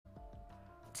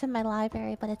It's in my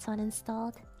library, but it's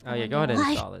uninstalled. Oh yeah, go ahead and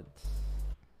install it.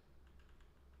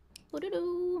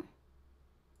 Woo-doo-doo.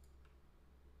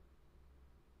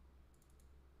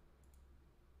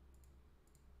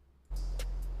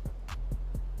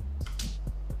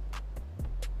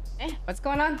 What's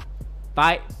going on?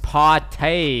 Fight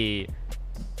party.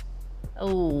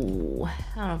 Oh,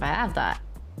 I don't know if I have that.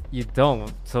 You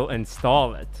don't, so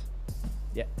install it.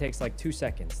 Yeah, it takes like 2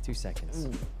 seconds. 2 seconds.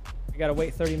 You gotta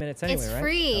wait 30 minutes anyway, It's right?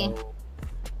 free. Oh.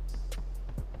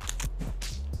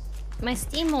 My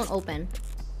Steam won't open.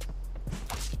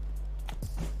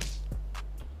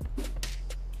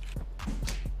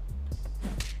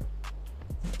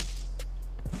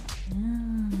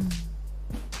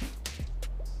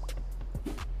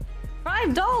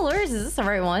 $5? Is this the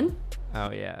right one?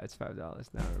 Oh yeah, it's $5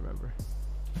 now. Remember.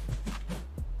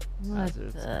 What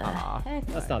the heck?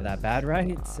 That's not that bad,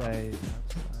 right? Say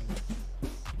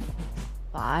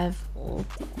 5 volt.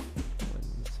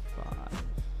 One's 5.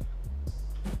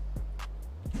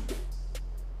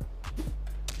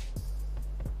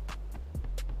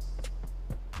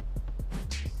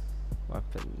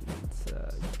 Weapons,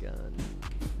 gun,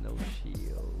 no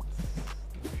shields,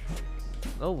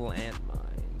 no landmines.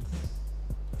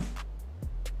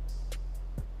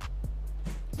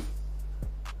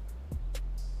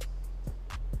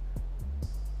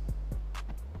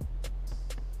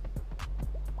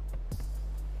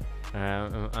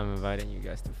 I'm inviting you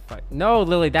guys to fight. No,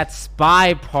 Lily, that's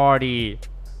spy party.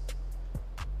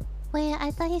 Wait, I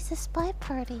thought you said spy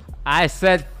party. I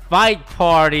said fight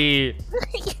party.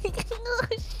 Oh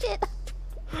shit.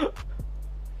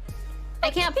 I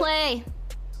can't play.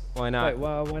 Why not? Wait,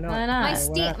 well, why not? Why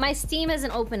not? My Steam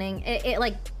isn't opening.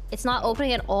 It's not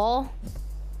opening at all,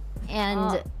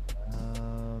 and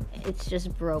it's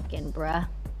just broken, bruh.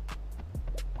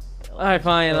 All right,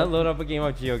 fine. Let's load up a game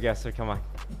of GeoGuessr. Come on.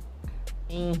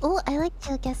 Oh, I like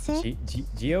GeoGuessr.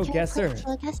 GeoGuessr?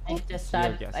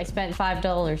 I spent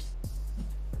 $5.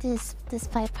 This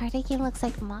spy party game looks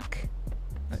like Muck.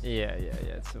 Yeah.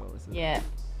 So yeah.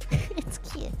 It's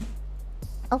cute.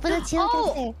 Open the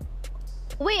GeoGuessr.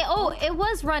 Wait, it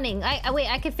was running. Wait,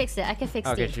 I can fix it. I can fix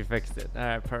it. Okay, she fixed it. All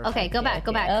right, perfect. Okay, go back.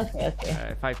 Okay. All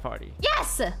right, fight party.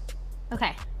 Yes.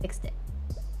 Okay, fixed it.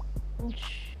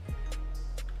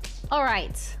 All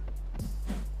right.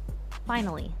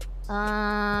 Finally.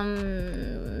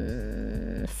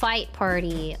 Fight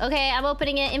party. Okay, I'm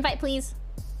opening it. Invite, please.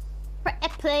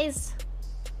 Please.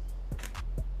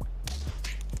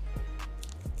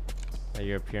 Are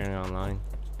you appearing online?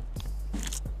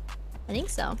 I think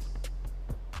so.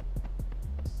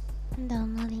 I'm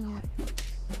downloading it.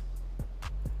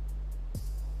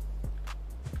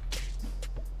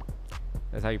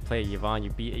 That's how you play, Yvonne. You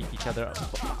beat each other up.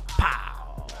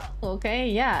 Pow! Okay,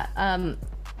 yeah. I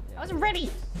wasn't ready.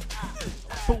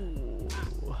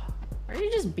 Are you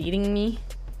just beating me?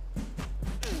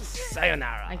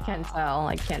 Sayonara. I can't tell.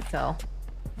 I can't tell.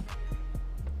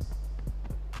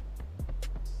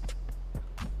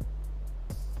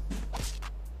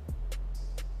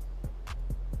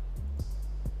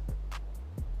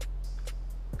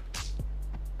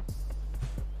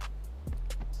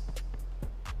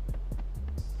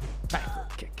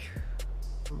 Backward kick.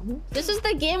 This is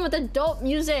the game with adult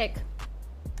music.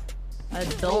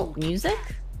 Adult music?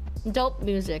 Dope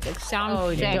music. It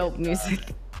sounds sick. Dope music.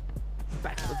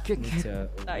 Backward kick.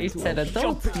 I you said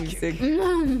adult music.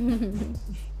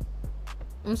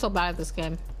 I'm so bad at this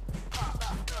game.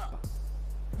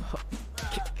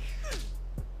 Kick.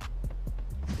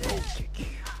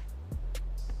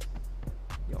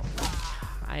 Yo,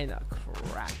 I ain't a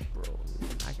crack, bro.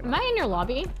 Am I in your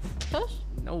lobby, Tosh?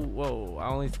 No, whoa.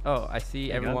 I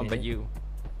see everyone but you.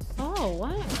 Oh,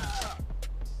 what?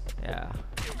 Yeah.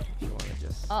 If you want to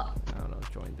just, I don't know,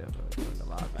 join the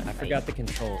lobby. I forgot the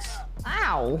controls.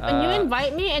 Ow. When you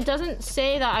invite me, it doesn't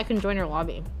say that I can join your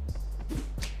lobby.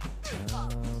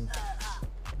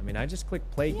 I mean, I just click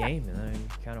play game and then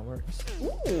it kind of works.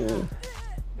 Ooh.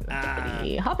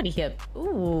 Hoppity hip.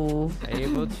 Ooh. Are you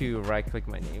able to right click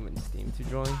my name in Steam to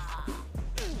join?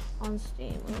 On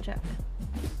Steam, let me check.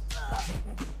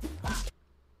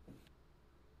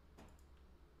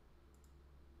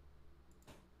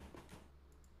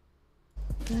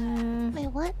 Wait,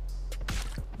 what?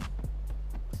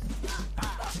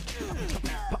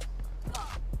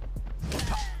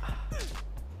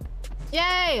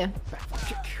 Yay!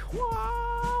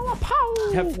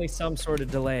 Definitely some sort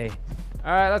of delay.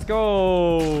 All right, let's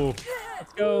go.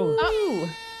 Let's go. Oh.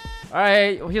 All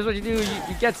right, here's what you do.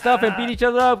 You get stuff and beat each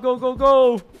other up. Go, go,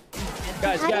 go.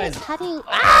 Guys. How do you...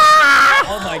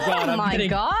 Oh my god, I'm getting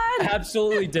God.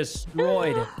 absolutely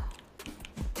destroyed.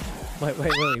 Wait,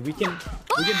 Lily. We can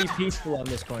be peaceful on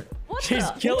this corner. She's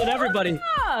killing everybody.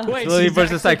 Wait, Lily she's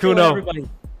versus actually killing Sykkuno. everybody.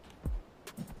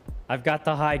 I've got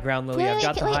the high ground, Lily. I've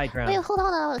got the high ground. Wait, hold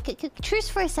on. Truce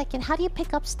for a second. How do you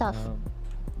pick up stuff?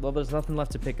 Well, there's nothing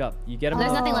left to pick up. You get them.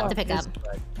 There's nothing left to pick up.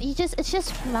 It's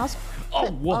just mouse.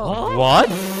 Oh, what? What?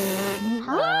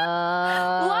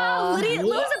 Wow,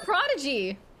 Lily's a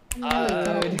prodigy.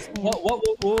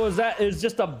 What was that? It was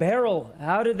just a barrel.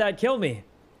 How did that kill me?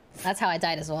 That's how I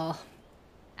died as well.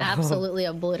 Absolutely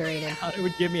obliterated. It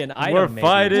would give me an item. We're maybe.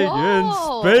 fighting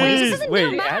Whoa. in This space. is a new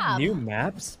Wait, map. They add new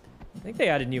maps? I think they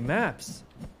added new maps.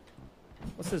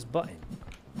 What's this button?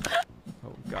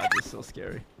 oh god, this is so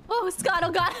scary. Oh, Scott,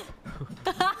 oh god.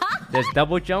 There's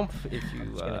double jump if you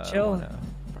gonna chill. wanna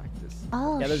practice.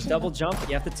 Oh, Yeah, there's shit. double jump.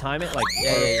 You have to time it like.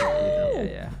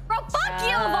 Yeah. Bro, fuck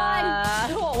you,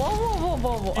 Vaughn.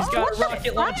 Whoa. He's got a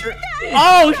rocket launcher.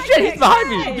 Oh shit, he's behind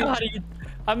me. God,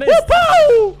 I missed.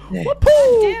 Whoopoo!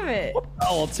 Whoopoo! Damn it.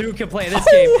 Oh, well, two can play this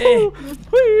game.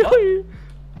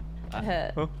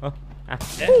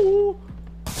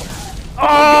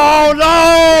 Oh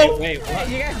no! Wait, what?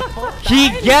 You guys both He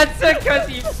gets it because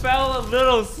he fell a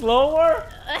little slower.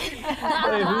 Wait,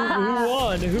 who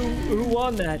won? Who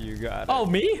won that? You got it. Oh,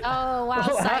 me? Oh, wow,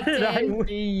 How did I Sykkuno. win?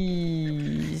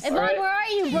 Jeez. Hey, Vaughn, where are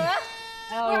you, bro?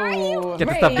 Where are you? Get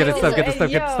the stuff, get the stuff, get the stuff,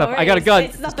 get the stuff. I got a gun.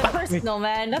 It's nothing personal,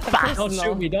 man. Nothing Don't personal.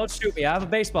 shoot me! Don't shoot me! I have a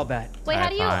baseball bat. Wait, how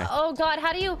do you? Fine. Oh god,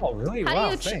 how do you? Oh, really? How Wow,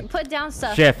 do you thanks. put down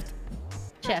stuff? Shift.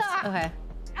 Shift. Okay.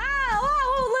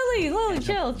 Ah, Lily,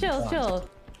 chill.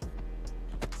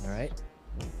 All right.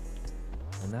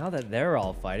 Well, now that they're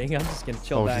all fighting, I'm just gonna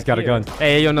chill Oh, back she's got a here. gun.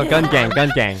 Hey, yo, no, gun gang.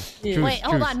 Choose, Wait,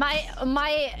 hold choose. on.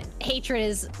 My hatred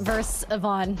is versus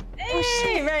Yvonne.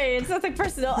 Hey, Ray, it's nothing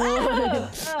personal.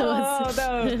 What's good,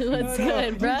 bro? What's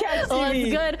good?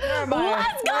 What's good?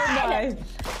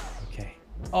 Okay.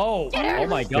 Oh, her. oh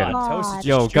my God! God. Toast is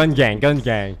Yo, just gun gang. Gun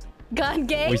gang.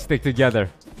 We stick together.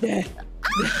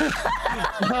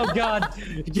 Oh God!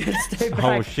 Stay back.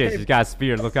 Oh shit, she's got a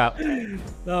spear. Look out.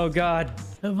 Oh God!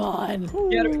 Yvonne.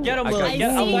 Get him, I Lily. got-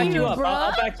 I'll see back you, you up. bruh.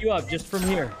 I'll back you up just from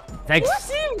here. Thanks.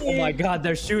 Oh my God!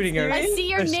 They're shooting her. I see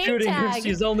your They're name shooting her. tag.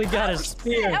 She's only got a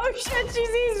spear. Oh shit, she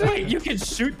sees me. Wait, you can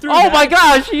shoot through. Oh that? my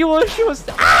gosh, she was.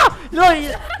 Ah! No,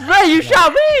 Ray, you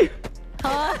shot me.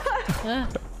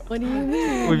 What do you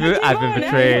mean? I've been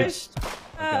betrayed.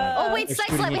 Oh wait, They're Syx,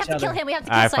 shooting we have each to kill other. him. We have to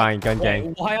kill Alright, Syx. fine, gun gang.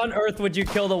 Wait, why on earth would you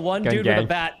kill the one Gun dude with gang. a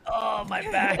bat? Oh, my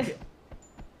back.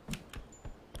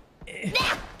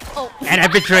 Oh. And I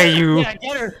betray you. Yeah,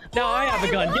 get her. Now I have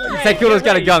a gun. Get ready, Sykkuno's get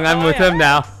got a ready. gun. I'm Oh, with yeah. him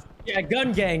now. Yeah,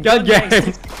 gun gang. Gun gang.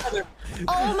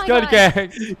 Oh my Gun god.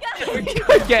 gang.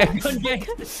 Gun gang. Gun gang.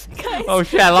 Oh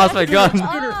shit, I lost my gun.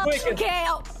 Oh, quick. okay.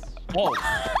 Oh. Oh.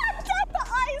 The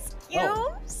ice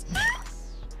cubes.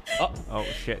 Oh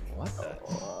shit. What the?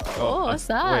 Oh, what's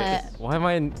that? Wait, why am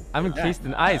I in? I'm encased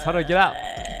in ice. How do I get out?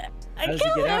 How does he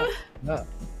get out? No.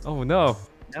 Oh no.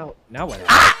 Now what?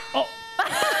 Oh.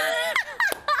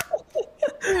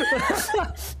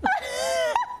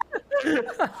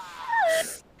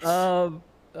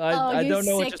 I you don't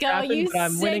know what just sicko, happened, you but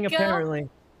I'm winning sicko. apparently.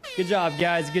 Good job,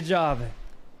 guys. Good job.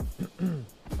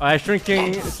 Alright,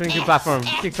 shrinking platform.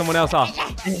 Kick someone else off.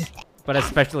 But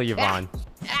especially Yvonne.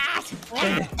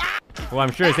 Well,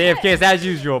 I'm sure it's AFK as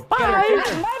usual. Bye.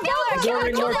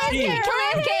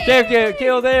 AFK,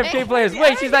 kill the AFK players.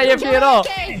 Wait, she's not AFK at all.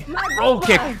 Oh,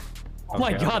 kick. Oh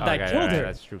my God, that killed her.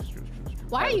 That's true.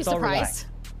 Why are you Let's all relax. surprised?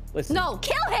 Listen, No,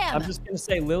 kill I'm him! just gonna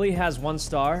say Lily has 1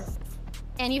 star,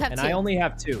 And you have and 2. I only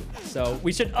have 2. So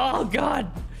we should. Oh God,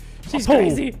 she's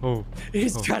crazy. Oh.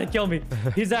 He's trying to kill me.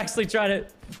 He's actually trying to.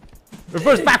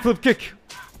 Reverse backflip kick.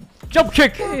 Jump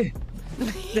kick.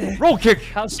 Roll kick.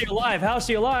 How's she alive? How's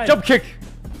she alive? Jump kick.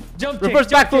 Jump kick. Reverse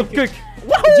jump backflip kick.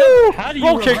 Jump. Woohoo! How do you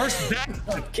Roll kick. reverse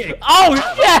backflip kick? Oh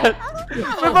shit!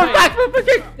 Reverse backflip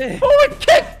kick. Forward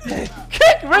kick.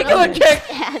 Kick. Regular kick.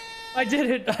 I did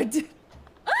it. I did.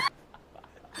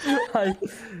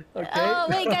 Okay. Oh,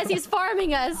 wait, guys, he's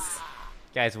farming us.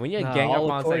 Guys, when you Nah, gang up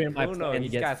all on according to my Sykkuno, plan,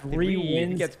 he's he got gets 3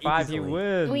 wins He gets 5, he easily.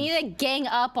 wins. We need to gang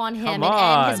up on him Come and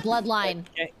on. end his bloodline.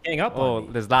 Gang up Oh, on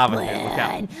me. there's lava here. Look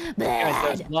out.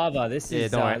 Guys, there's lava. This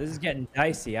is don't worry. this is getting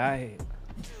dicey. I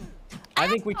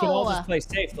think we can all just play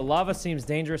safe. The lava seems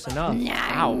dangerous enough.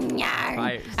 Ow.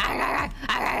 Fires.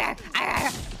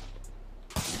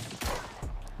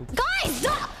 Guys,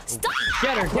 stop! Stop!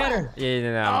 Get her, get her. Yeah,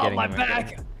 no, I'm Oh, getting my him, I'm getting back.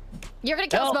 him. You're gonna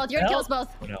kill us Help, both. You're gonna kill us help.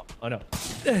 both. Oh no,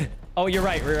 oh no. Oh, you're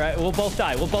right, we're right. We'll both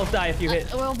die. We'll both die if you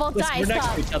hit. We'll both Listen, die. we're next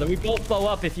Stop. to each other. We both blow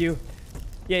up if you.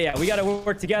 Yeah, we gotta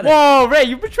work together. Whoa, Ray,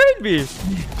 you betrayed me.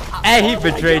 And he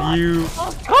betrayed you.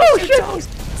 Oh shit!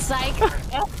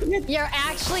 Syke. You're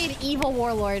actually an evil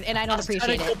warlord, and I don't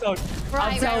appreciate it.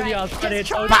 I'm telling you, I was trying to hit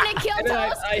Just Toast. trying to kill And then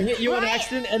Toast. I hit you on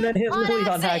accident and then hit Lily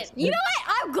on accident. You know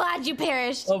what? I'm glad you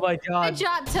perished. Oh my god. Good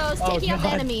job, Toast. Oh, Taking out the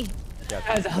God. enemy.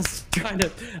 Guys, I was trying to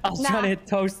hit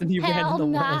Toast and you ran Hell in the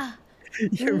way. nah.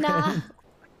 You Nah. ran.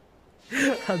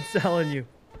 I'm telling you.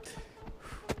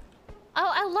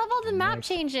 Oh, I love all the map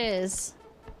changes.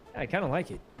 I kind of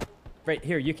like it. Right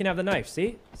here, you can have the knife.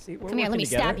 See? See? We're Come here, let me working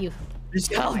together. stab you.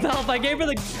 Help! I gave her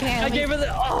the. here, I gave her the.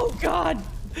 Oh god!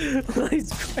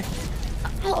 Lily's great.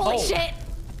 Holy Oh. shit!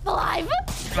 Alive!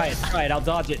 Try it. I'll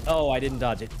dodge it. Oh, I didn't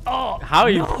dodge it. Oh! How are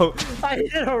you? I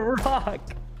hit a rock.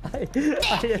 I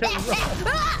hit a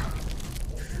rock.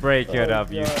 Break it Oh,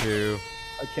 up, you God. two.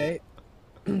 Okay.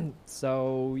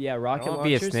 So yeah, I rocket don't want to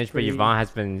be a launchers. snitch, but pretty- Yvonne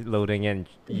has been loading and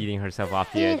eating herself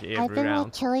off the edge Dude, I've every been like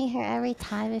round. killing her every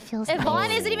time. It feels Yvonne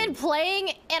nice. isn't even playing,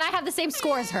 and I have the same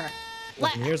score as her.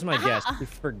 Listen, here's my guess. We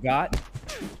forgot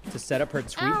to set up her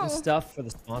tweet Ow. and stuff for the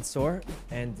sponsor,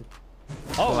 and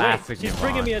oh Classic wait, she's Yvonne.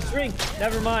 bringing me a drink.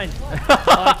 Never mind.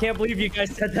 I can't believe you guys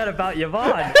said that about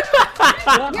Yvonne.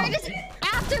 You're just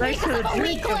after me Thanks for the because I'm a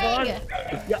drink, Yvonne.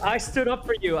 weakling. Yeah, I stood up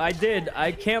for you. I did.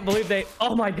 I can't believe they.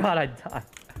 Oh my god, I died.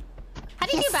 How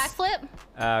do you do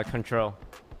backflip? Control.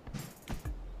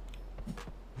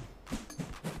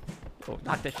 Oh,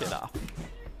 knock that shit off.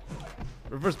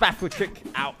 Reverse backward kick.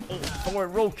 Ow. Oh, forward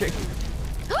roll kick.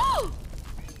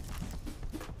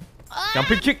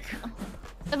 Jumping kick.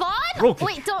 Yvonne? Roll kick.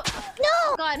 Wait, don't.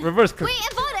 No! God. Reverse kick. Wait,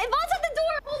 Yvonne! Yvonne's at the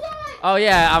door! Hold on! Oh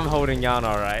yeah, I'm holding on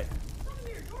alright.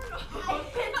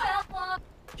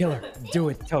 Kill her. Do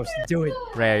it, Toast. Do it.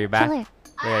 Ray, are you back? Kill her.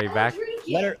 Ray, are you back?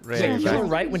 Let her. Ray, Wait, kill her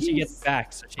back. right when she gets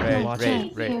back, so she Ray, can watch Ray,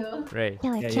 it. Ray, Ray.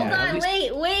 Kill her, Yeah, kill yeah. her. At Hold on,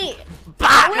 least- wait. Get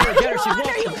her, Where's she's your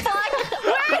honor, you walking. fuck?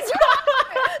 Where's your honor?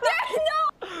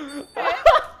 No!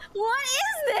 What is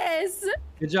this?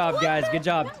 Good job, guys. Good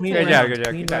job. Clean Good round. job, good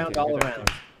job, Clean good job, round good all job. around.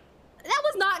 That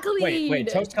was not clean. Wait.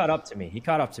 Toast caught up to me. He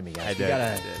caught up to me, guys. I We did.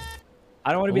 gotta- I did.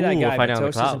 I don't want to be that Ooh, guy, but fighting on the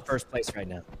Toast is in clouds. first place right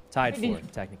now. Tied for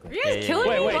it, technically. You guys Yeah, killing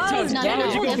yeah. me? Wait, Why? Toast, No, why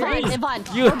would you go Yvonne, green? Yvonne.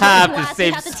 You we're have doing the last, same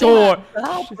we have to team score. up.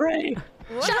 Help, Ray!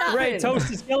 Shut up. Ray, Toast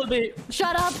is killing me.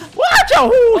 Shut up. Watch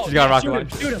out! Oh, She's got a rocket shoot him,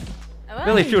 launcher. shoot him.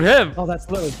 Lily, shoot him. Oh, that's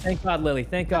Lily. Thank God, Lily.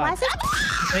 Thank Why God. is it?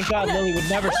 Thank God Lily would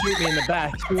never shoot me in the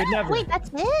back. She would never. Wait, that's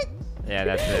it? Yeah,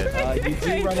 that's it. You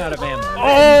do run out of ammo.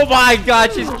 Oh my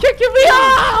god, she's kicking me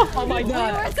off! Oh my We were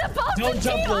God. supposed Don't to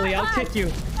jump, team Lily. I'll up. kick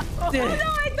you. Oh no,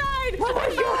 I died! Oh my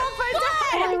god, I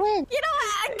How do I win? You know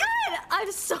what? Good.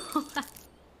 I'm so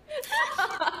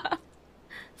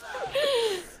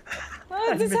How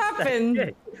did this happen?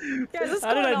 Guys, what's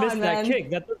How did I going miss on, that man? kick?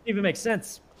 That doesn't even make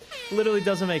sense. Literally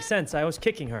doesn't make sense. I was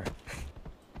kicking her.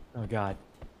 Oh God.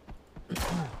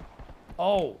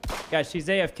 Oh, guys, she's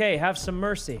AFK. Have some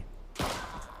mercy.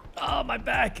 Oh, my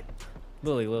back.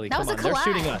 Lily, That come was on. a They're collab.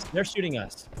 shooting us. They're shooting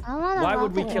us. I want a Why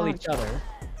would we rocket kill launcher. each other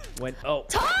when? Oh.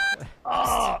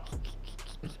 Tom!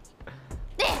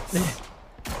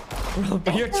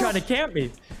 But you're trying to camp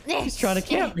me. He's trying to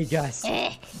camp me, guys.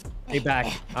 Stay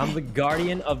back. I'm the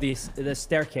guardian of the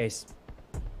staircase.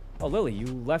 Oh, Lily, you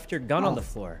left your gun on the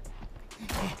floor.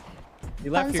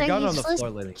 You left Guns your are gun on the useless. floor,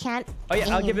 Lily. Can't. Oh yeah,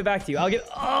 I'll aim. give it back to you. I'll give.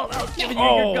 Oh, I was giving you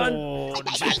your gun. Oh,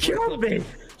 She killed me.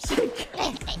 She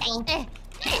killed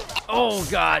oh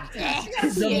god.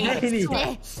 She's a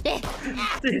maniac.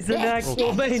 She's an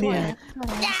actual maniac.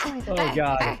 Oh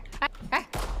god.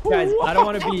 Guys, I don't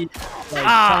want to be like,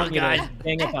 telling you to God.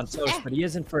 gang up on Toast, but he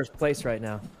is in first place right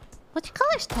now. What's your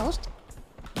colors, Toast?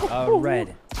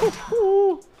 Red.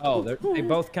 Oh, they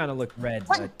both kind of look red,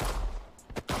 but.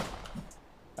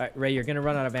 All right, Ray, you're gonna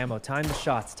run out of ammo. Time the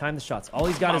shots. Time the shots. All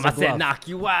he's got is Mama a glove. said knock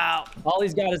you out. All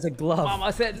he's got is a glove.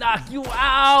 Mama said knock you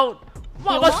out.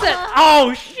 Mama said,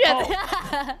 oh shit.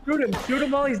 Shoot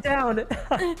him while he's down.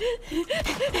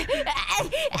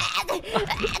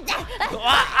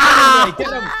 Ah! Get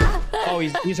him. Oh,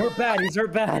 he's hurt bad. He's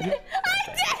hurt bad. I did it!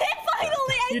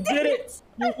 Finally, I You did did it.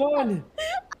 You won.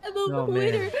 I'm a Oh,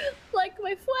 winner, man. like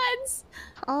my friends.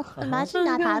 Oh, imagine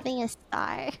not having a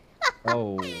star.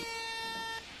 Oh.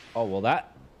 Oh well,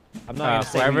 that. I'm not gonna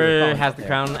say who you're Whoever calling has out the there.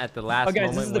 crown at the last Oh, guys,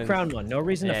 moment this is the wins. crown one. No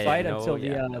reason to Yeah, fight yeah, no, until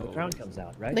yeah, the no. crown comes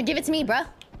out, right? Then give it to me, bro.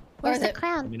 Where's is the it? I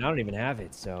crown? mean, I don't even have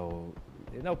it, so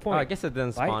no Oh, point. I guess it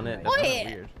didn't spawn Fight it. me. That's Wait.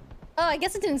 kinda weird. Oh, I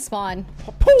guess it didn't spawn.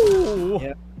 Pooh!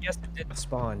 Yeah, yes, it didn't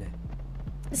spawn.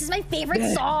 This is my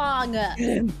favorite song.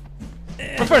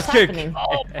 First kick. happening?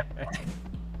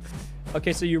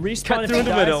 Okay, so you respawn Cut if through you the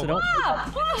die, middle. so don't-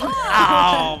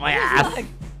 Ow, my ass.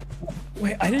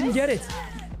 Wait, I didn't get it.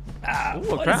 Ooh, a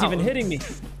What is crown. even hitting me?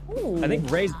 I think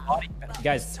Ray's body.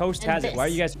 Guys, Toast And has it. Why are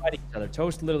this. you guys fighting each other?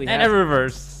 Toast literally And has a it.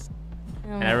 reverse.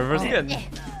 And a reverse again.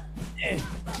 Get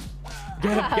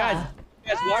him, guys.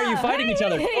 Guys, why are you fighting each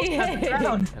other? Toast has the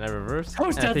crown. And I reverse.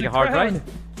 Toast And I has take the a hard crown. right.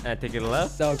 And I take it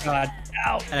left. Oh god.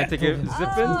 Ow. And I take a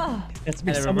zip in. That's And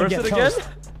I someone reverse get it again. toast.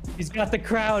 He's got the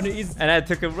crown. He's. And I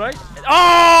took it right.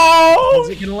 Oh! Is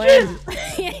it gonna land?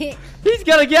 He's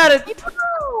gonna get it.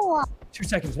 2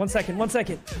 seconds. 1 second. 1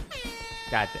 second.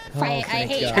 God damn. I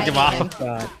hate God. Kick him off.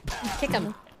 God. Kick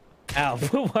him. Ow.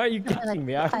 Why are you kicking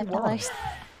me? I won. $5.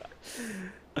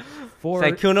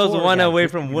 Sykkuno's one guys. away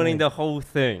from winning the whole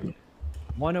thing.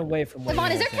 One away from winning.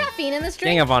 Yvonne, is the there whole thing. caffeine in this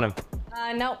Gang drink? up on him.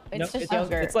 No, it's just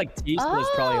yogurt. It's like tea, so there's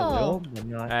probably a little, but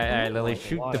not. Alright, Lily,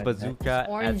 shoot the Why? bazooka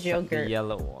Orange at yogurt. the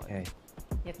yellow one. Okay.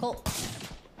 Yeah, cool.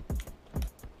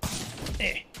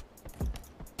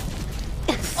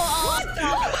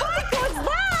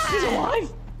 He's alive.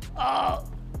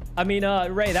 I mean,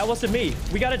 Ray, that wasn't me.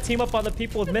 We gotta team up on the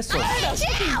people with missiles. Fight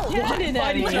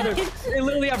each other. They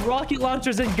literally have rocket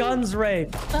launchers and guns, Ray.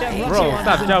 They have rocket Bro, launchers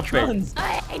stop and jumping. guns. I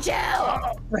hate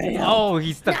you! Ray, Oh,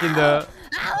 he's stuck in the...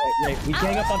 Ray, we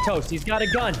gang up on Toast. He's got a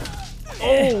gun.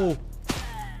 Oh,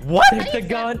 What? take the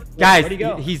gun. Guys, where'd he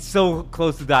go? he's so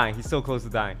close to dying. He's so close to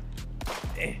dying.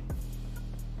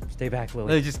 Stay back, Lily.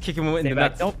 Lily, just kick him in Stay the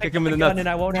back. nuts. Don't Kick pick him up in the the gun and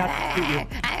nuts. I won't have to shoot you.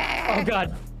 Oh,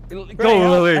 God. Go, Ray,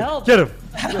 Lily. help. Get him.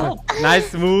 Help.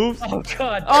 Nice moves. Oh,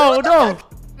 God. Oh, no.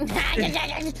 Oh, God.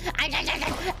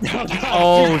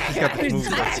 Oh, she's got the moves.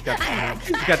 She's got the moves.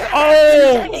 She's got the...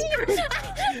 Oh!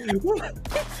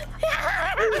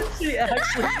 She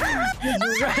actually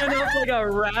just ran up like a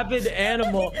rabid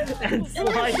animal and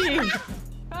sliding.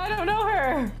 I don't know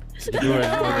her. Do it.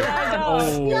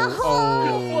 Oh.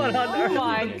 What on Oh earth?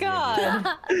 my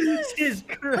god. She's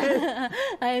crazy.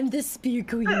 I am the spear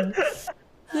queen.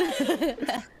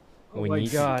 We my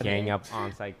need God. to gang up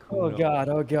on Sykkuno. Oh, God.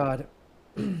 Oh, God.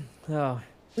 Oh.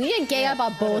 We need to gay up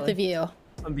on both of you.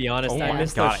 I'll be honest, Oh I my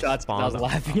missed God, those shots because I was spawned them.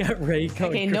 laughing at Ray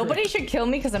going Okay, nobody should kill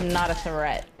me because I'm not a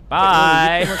threat.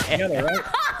 Bye. We're together, right?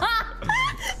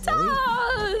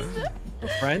 Toast! We're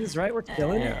friends, right? We're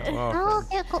chilling. Yeah, well, Oh,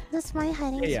 yeah, cool. This is my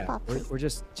hiding Yeah, spot. we're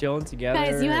just chilling together.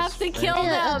 Guys, you have as to friends. kill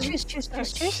them!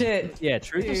 Truce. Shit. Yeah,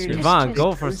 truth is Dude. truth. Yvonne,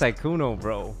 go for Sykkuno,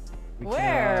 bro.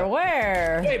 Where?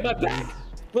 Where? Wait, my back!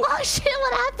 Oh shit,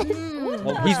 what happened?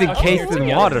 Well, He's we're stuck encased in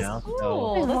together water. now, so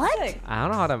Oh, Wait, that's what? sick. I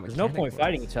don't know how to. there's no point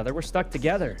fighting each other. We're stuck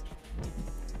together.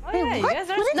 Oh, yeah, you what? guys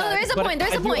are What is- No, there is a But point,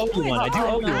 there's I a do point. owe you one. I do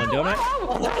owe you one, don't I?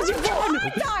 Oh, that was your phone. I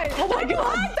died. Oh my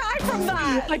god. I died from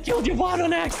that. I killed Yvonne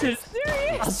on accident.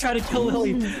 I was trying to kill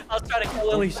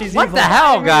Lily. She's What evil. the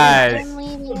hell, guys?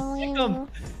 Kick him.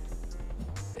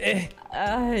 Eh,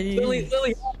 You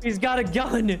Lily, he's got a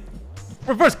gun.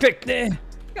 Reverse kick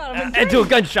got him into a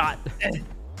gunshot.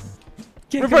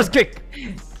 Kick Reverse him. kick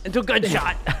into a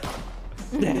gunshot.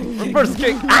 Reverse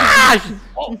kick. Ah!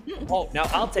 Oh, now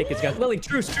I'll take his gun. Lily,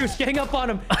 truce, gang up on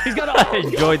him. He's got a.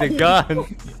 Enjoy the gun.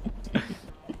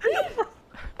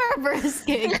 Reverse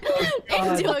kick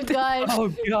into a gun.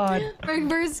 Oh God.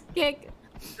 Reverse kick.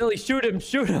 Lily, shoot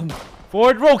him.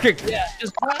 Forward roll kick. Yeah,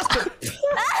 just blast him.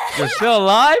 You're still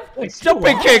alive? Wait,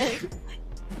 Jumping what? kick.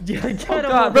 Yeah, get Oh him.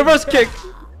 God. Lily. Reverse kick.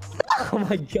 Oh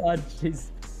my God, jeez.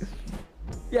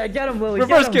 Yeah, get him, Lily.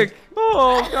 Reverse get him. kick.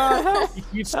 Oh God. Help. He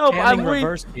keeps Help, spamming I'm weak.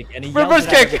 reverse kick, and he Reverse yells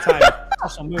it out kick. every time.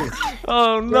 Special move.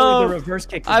 Oh Lily, no. the reverse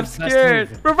kick is I'm his best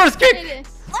scared. move. Reverse kick.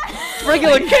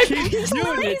 Regular kick. He's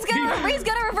doing it. He's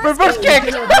gonna reverse Reverse kick.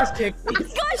 kick. Reverse kick.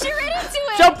 Gosh, you're into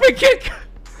it. Jumping kick.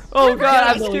 Oh God.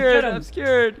 I'm Lily, scared. get him. I'm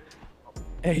scared.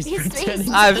 Hey, he's He's-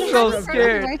 pretending. I'm He so has a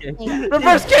scared. reverse kick.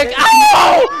 Reverse kick.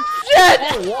 Oh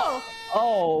shit.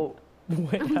 Oh,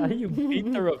 wait, how do you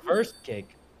beat the reverse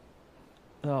kick?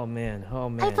 Oh man, I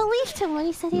man. believed him when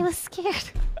he said he was scared.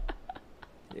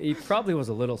 He probably was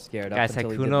a little scared. Guys, up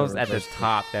until he did the Sykkuno's at the reverse kick.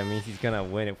 top. That means he's gonna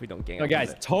win if we don't gang No, up.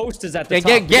 guys, Toast is at the Yeah, top.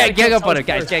 get We gotta kill up on him, Toast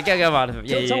guys. first. Get up on him.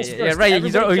 Yeah, Kill yeah, Toast yeah. first. Right,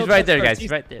 Everybody kill he's right Toast there, first. guys. He's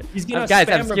right there. He's gonna Guys,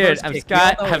 I'm spam scared. reverse I'm kick. scared. We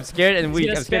all know I'm scared and He's weak.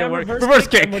 gonna I'm scared and spam weak. reverse Reverse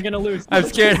kick and kick. we're gonna lose. I'm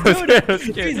scared. I'm Dude, scared. I'm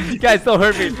scared. Guys, don't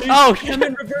hurt me. Oh shit.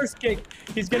 Spamming reverse kick.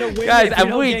 He's gonna win. Guys, if we I'm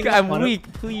don't weak. gang up I'm on him.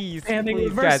 weak. Please, Spamming please,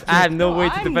 reverse guys. kick. I have no way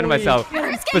to I'm defend weak. myself.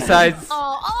 Reverse kick. Besides,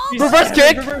 Oh, He's Reverse spamming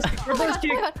kick. Reverse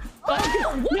kick.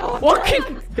 No. what kick?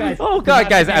 Guys, Oh we god, have to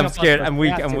guys, gang I'm up on scared. Toast. I'm We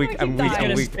weak. have I'm to. weak. I'm weak. He's I'm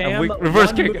gonna weak. I'm spam weak. Reverse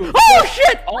one kick. move. Oh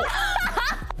shit!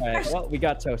 Oh. Alright, well, we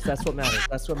got Toast. That's what matters.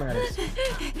 That's what matters.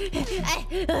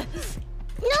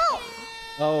 No!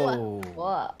 Oh.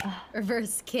 what?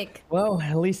 Reverse kick. Well,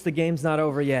 at least the game's not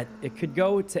over yet. It could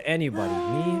go to anybody,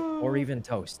 me or even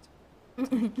Toast.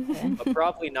 But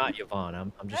probably not Yvonne.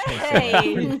 I'm just gonna say.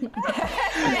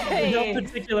 Hey. For no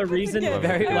particular reason, Yeah.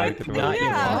 very likely not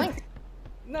Yeah. Yvonne.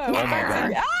 No. Oh my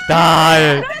God.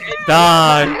 Die!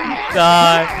 Die!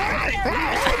 Die!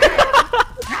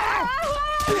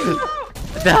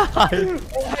 Die. Why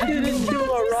didn't you do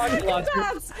a rocket launcher?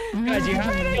 Guys, you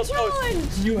have to kill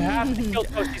Toast. You have to kill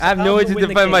Toast. I have no way to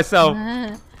defend myself.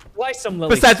 Slice him,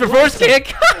 Lily. Besides reverse kick.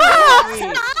 Stop!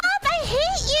 I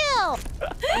hate you!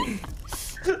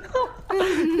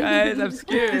 Guys, I'm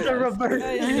scared. He's a reverse.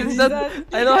 I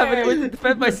don't have any way to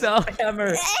defend myself.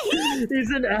 Hammer. He's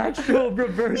an actual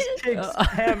reverse kick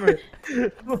hammer.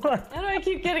 What? How do I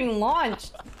keep getting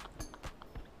launched?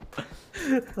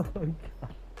 Oh,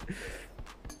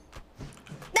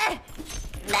 God.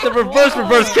 The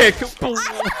reverse kick.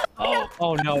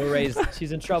 Oh no, Ray's.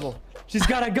 She's in trouble. She's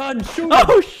got a gun. Shoot him.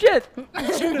 Oh shit.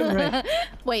 Shoot him, Ray.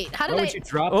 Wait, how Why did would I? you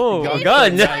drop Oh, the a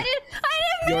gun? gun. I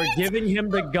didn't You're giving him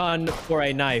the gun for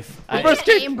a knife. Reverse can't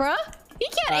kick. aim, bro. You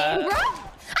can't aim, bro.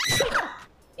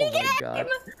 You Oh my can't God. aim.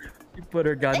 You put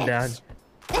her gun down.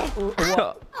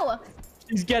 Oh.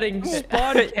 She's getting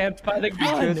spawn camped by the Good,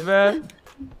 gun. man.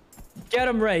 Get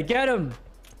him, Ray. Get him.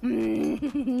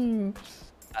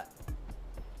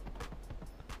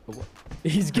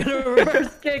 He's gonna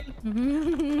reverse kick.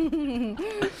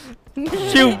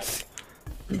 Shoot.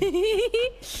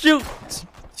 Shoot.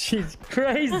 She's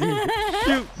crazy.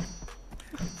 Shoot.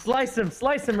 Slice him,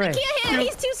 Ray. Can't hit him.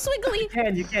 He's too swiggly.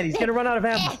 You can. He's gonna run out of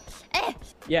ammo. Eh.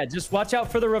 Yeah, just watch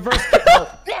out for the reverse kick.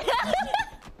 Oh.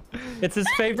 It's his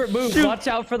favorite move. Shoot. Watch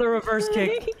out for the reverse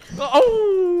kick.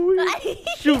 Oh.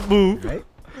 Shoot move. Right?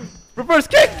 Reverse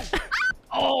kick.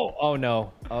 Oh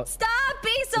no. Oh, Stop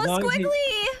being so As long as he-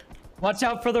 squiggly. watch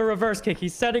out for the reverse kick.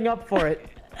 He's setting up for it.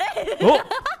 Oh.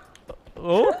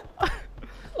 Oh.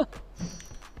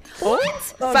 What?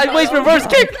 Sideways reverse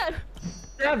kick.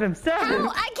 Stab him.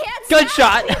 Ow, I can't stab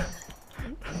Gunshot. him.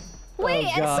 Wait, Oh,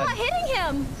 it's God. not hitting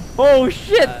him. Oh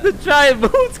shit. The giant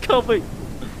moon's coming.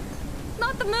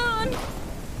 Not the moon.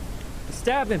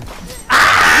 Stab him.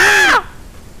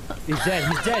 He's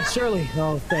dead, surely.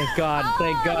 Oh, thank God.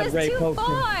 Thank Oh, God it was Ray too poked him.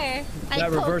 far. I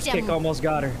That reverse poked kick him. almost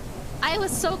got her. I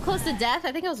was so close to death.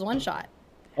 I think it was one shot.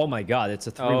 Oh my God, it's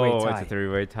a three-way Oh, tie. it's a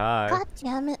three-way tie. God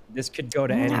damn it. This could go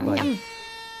to anybody.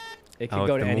 It could Oh,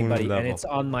 go it's to the moon anybody, and level. it's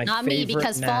on my Not favorite me,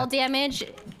 because map. fall damage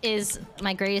is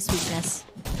my greatest weakness.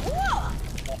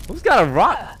 Who's got a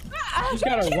rock? Who's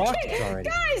got a rocket already?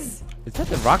 Guys! Is that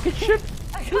the rocket ship?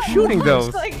 Who's shooting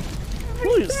those? Like,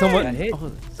 Someone. Got hit. Oh,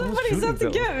 someone's somebody's shooting out to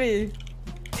those. get me.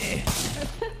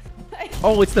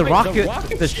 Oh, it's the Wait, rocket.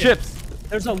 rocket The ship. ships.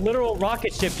 There's a literal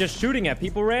rocket ship just shooting at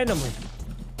people randomly.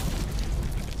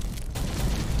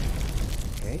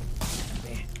 Okay.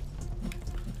 Man.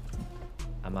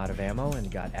 I'm out of ammo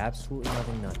and got absolutely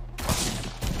nothing done.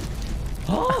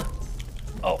 Oh,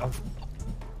 I'm alive.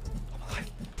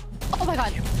 Oh my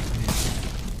god.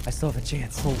 I still have a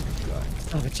chance. Oh God. I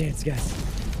still have a chance, guys.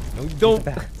 No, don't.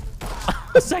 Bat.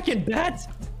 A second bat?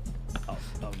 Oh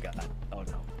God. Oh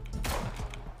no.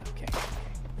 Okay.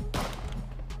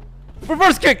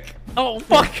 Reverse kick. Oh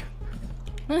fuck.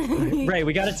 Ray,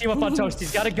 we gotta team up on Toast.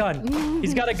 He's got a gun.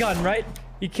 He's got a gun, right?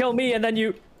 He killed me and then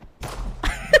you...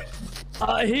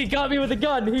 he got me with a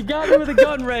gun. He got me with a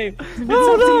gun, Ray. It's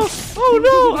Oh no. Oh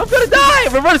no. I'm gonna die.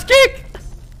 Reverse kick.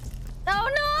 Oh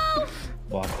no!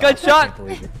 Oh, God, Gunshot. I can't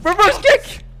believe it. Reverse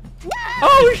kick.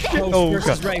 Oh shit. Toast Oh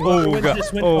versus god. Ray. Whoever Oh wins god.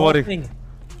 this wins Oh the what whole a. thing.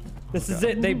 This is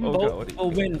it. They Oh, God, both what a-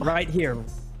 will win right here.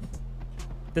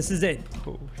 This is it.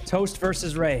 Oh, Toast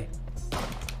versus Ray.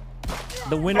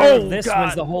 The winner Oh, of this God.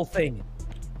 wins the whole thing.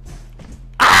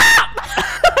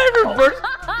 Reverse.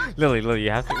 Lily,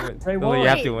 you have to win. Ray, Lily, you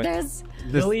have Wait, to win. there's...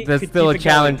 Lily There's could still a keep it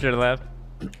going. challenger left.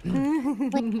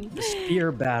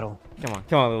 Spear battle. Come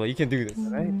on, Lily. You can do this,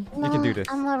 right? You can do this.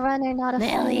 I'm a runner, not a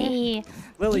Lily,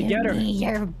 Lily, get her. give me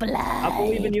your blood. I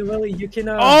believe in you, Lily. You can.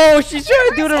 Oh, she's trying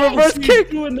to do the reverse She's kick.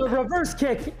 doing the reverse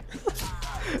kick.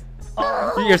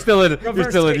 You're still in. You're Reverse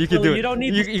still in. kick, You can Lily. do it. You don't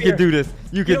need You the can spear. do this.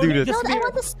 You can don't do need this. the No, I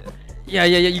want this. Yeah.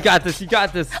 You got this. You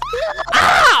got this.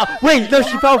 Ah! Wait, no,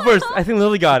 she fell first. I think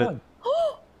Lily got it.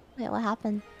 Wait, what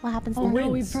happened? What happens Who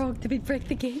then? wins? Did we break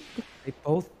the game? They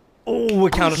both Oh,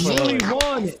 it counted for Lily Lily.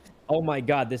 won. Oh my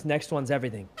God! This next one's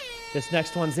everything. This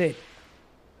next one's it.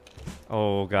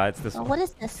 Oh god, it's this Oh, one. what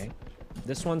is this? Okay.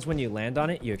 This one's when you land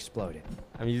on it, you explode it.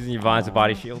 I'm using Yvonne as a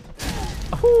body shield.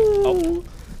 Oh.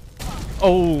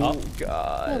 Oh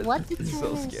god. Wait, what? The This is so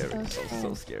turn is scary. so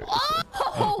So scary.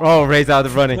 Oh! Oh, Ray's out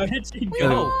of running. Where did she Oh,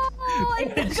 go? I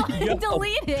Where did she got go?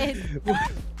 deleted.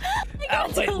 I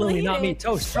got Wait, Lily, not me. deleted.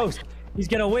 Toast. He's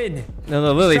gonna win.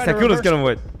 No, Lily, Try to Sykkuno's reverse gonna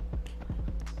win.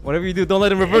 Whatever you do, don't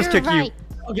let him reverse You're kick right. you.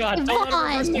 Oh God! Don't let him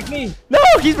reverse Yvonne. kick me. No,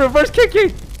 he's reverse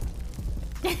kicking.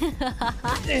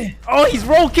 Oh, he's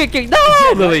roll kicking. No,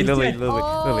 Lily, Oh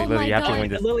Lily, my you have to God. win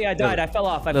this. Lily, I died. I fell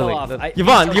off. I fell Lily, off.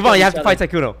 Yvonne, you have to fight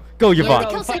Sykkuno. Go, Yeah, Yvonne.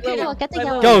 kill Sykkuno. Get the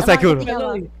yellow. Go, Come on, Sykkuno. get the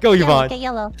yellow. Go, Yellow, Yvonne. get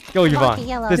yellow. Go, Come on, Yvonne. get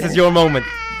yellow. This is your moment.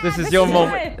 This is your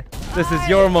moment. This is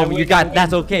your moment. You got.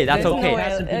 That's okay. That's There's no okay. way-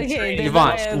 okay, there's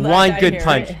Yvonne, no way I one died good here.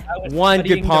 punch. One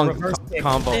good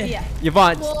combo.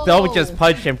 Yvonne, don't just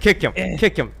punch him. Kick him.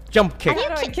 Kick him. Jump kick.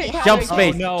 How do I kick? Jump How do I-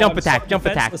 space. Oh, no, Jump I'm attack. so Jump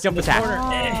attack. defenseless Jump in this attack. corner.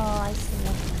 Oh, I see.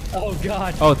 Oh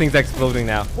god. Oh, things exploding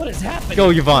now. What is happening? Go,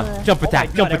 Yvonne. Jump Oh my attack.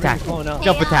 God, Jump attack. everything's blowing up.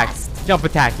 Jump attack. Jump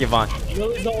attack, Yvonne.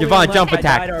 Lily's the only Yvonne, one jump left. I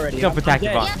attack. died already. Jump I'm attack,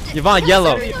 dead. Yvonne. Yvonne,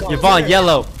 yellow. Yvonne,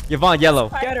 yellow. Yvonne, yellow.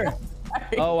 Get her.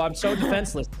 Oh, I'm so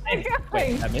defenseless.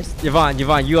 Wait, I missed. Yvonne,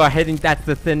 you are hitting. That's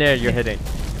the thin air you're hitting.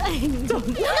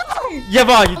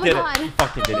 Yvonne, you did it. You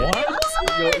fucking did it.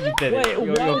 You did Wait, it. why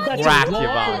You're did that just cracked, blow up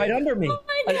Yvonne. right under me?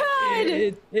 Oh my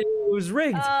God. It was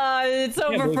rigged. It's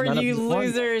over believe for none of you us won.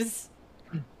 losers.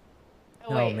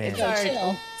 Oh, Wait, man. it's our-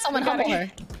 Chill. Someone humble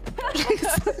her.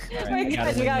 Wait,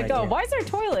 guys, we gotta go. Why is there a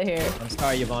toilet here? I'm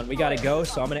sorry, Yvonne. We gotta go,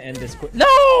 so I'm gonna end this quick. No,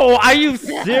 are you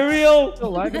serial? Still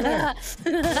alive in there?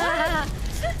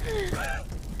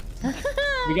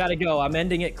 We gotta go. I'm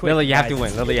ending it quick. Lily, you have guys. to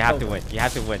win. Lily, you have to win. You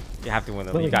have to win. You have to win,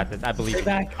 Lily. You got this. I believe Stay you.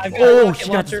 back. I've got a Oh, rocket she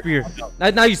got the launcher.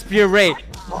 spear. Now you spear Ray.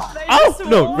 Oh,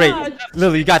 no, Ray.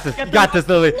 Lily, you got this. You got this,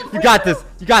 Lily. You got this.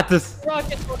 You got this.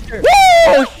 Rocket launcher.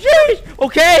 Woo! Sheesh!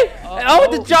 Okay. Oh,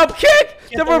 the jump kick.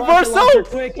 The Get the rocket reversal. launcher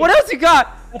quick. What else you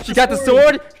got? She got the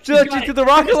sword. She took you to the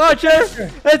rocket launcher.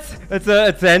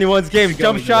 It's anyone's game.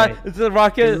 Jump either shot. way. It's a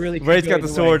rocket. It really could Ray's go got the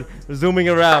either sword. Zooming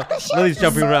around. Lily's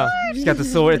jumping around. She's got the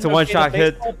sword. It's a one-shot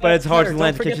hit, but it's hard to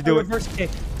land. Can she do it? Reverse kick.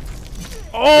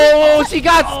 Oh, she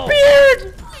got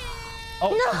speared.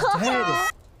 Oh, she's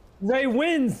dead. Ray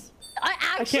wins. I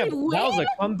I actually can't. That was win.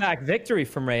 a comeback victory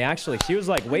from Ray. Actually, she was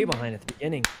like way behind at the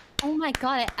beginning. Oh my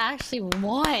god, I actually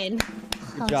won.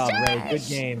 Good job, Ray. Good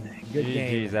game. Good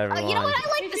game. GG's, everyone. You know what?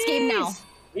 I like this game now.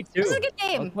 Me too. This is a good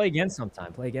game. Let's play again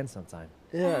sometime. Play again sometime.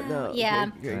 Yeah, no. Yeah.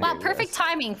 Wow, perfect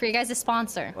timing for you guys to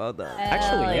sponsor. Well done.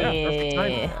 Actually,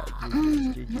 yeah. Perfect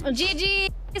timing.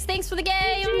 GG's, thanks for the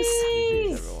games.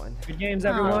 GG's, everyone. Good games,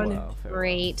 everyone. Farewell, farewell.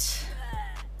 Great.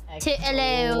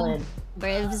 Hello,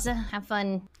 Brivs. Have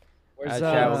fun. Where's,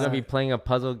 Chat, we're gonna be playing a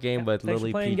puzzle game with thanks for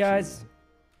Lilypichu. playing, guys.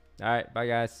 All right, bye,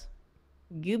 guys.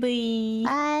 Goodbye.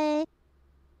 Bye.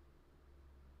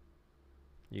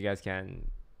 You guys can.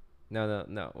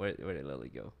 No. Where did Lily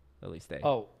go? Lily, stay.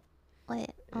 Oh, Wait.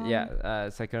 Yeah,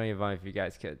 Sykkuno and Yvonne, if you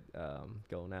guys could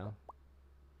go now.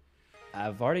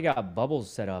 I've already got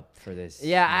bubbles set up for this.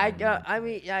 Yeah,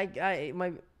 I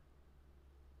my.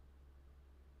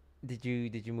 Did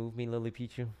you move me,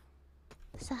 Lilypichu?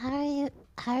 So how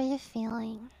are you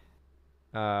feeling?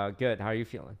 Good. How are you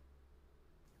feeling?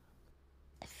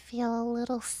 I feel a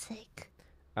little sick.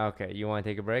 Okay, you want to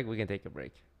take a break? We can take a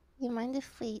break. You mind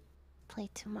if we play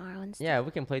tomorrow instead? Yeah,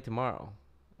 we can play tomorrow.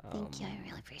 Thank you. I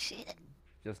really appreciate it.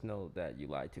 Just know that you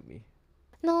lied to me.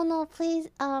 No, please.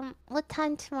 What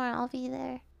time tomorrow? I'll be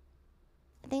there.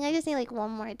 I think I just need like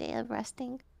one more day of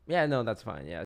resting. Yeah, no, that's fine. Yeah.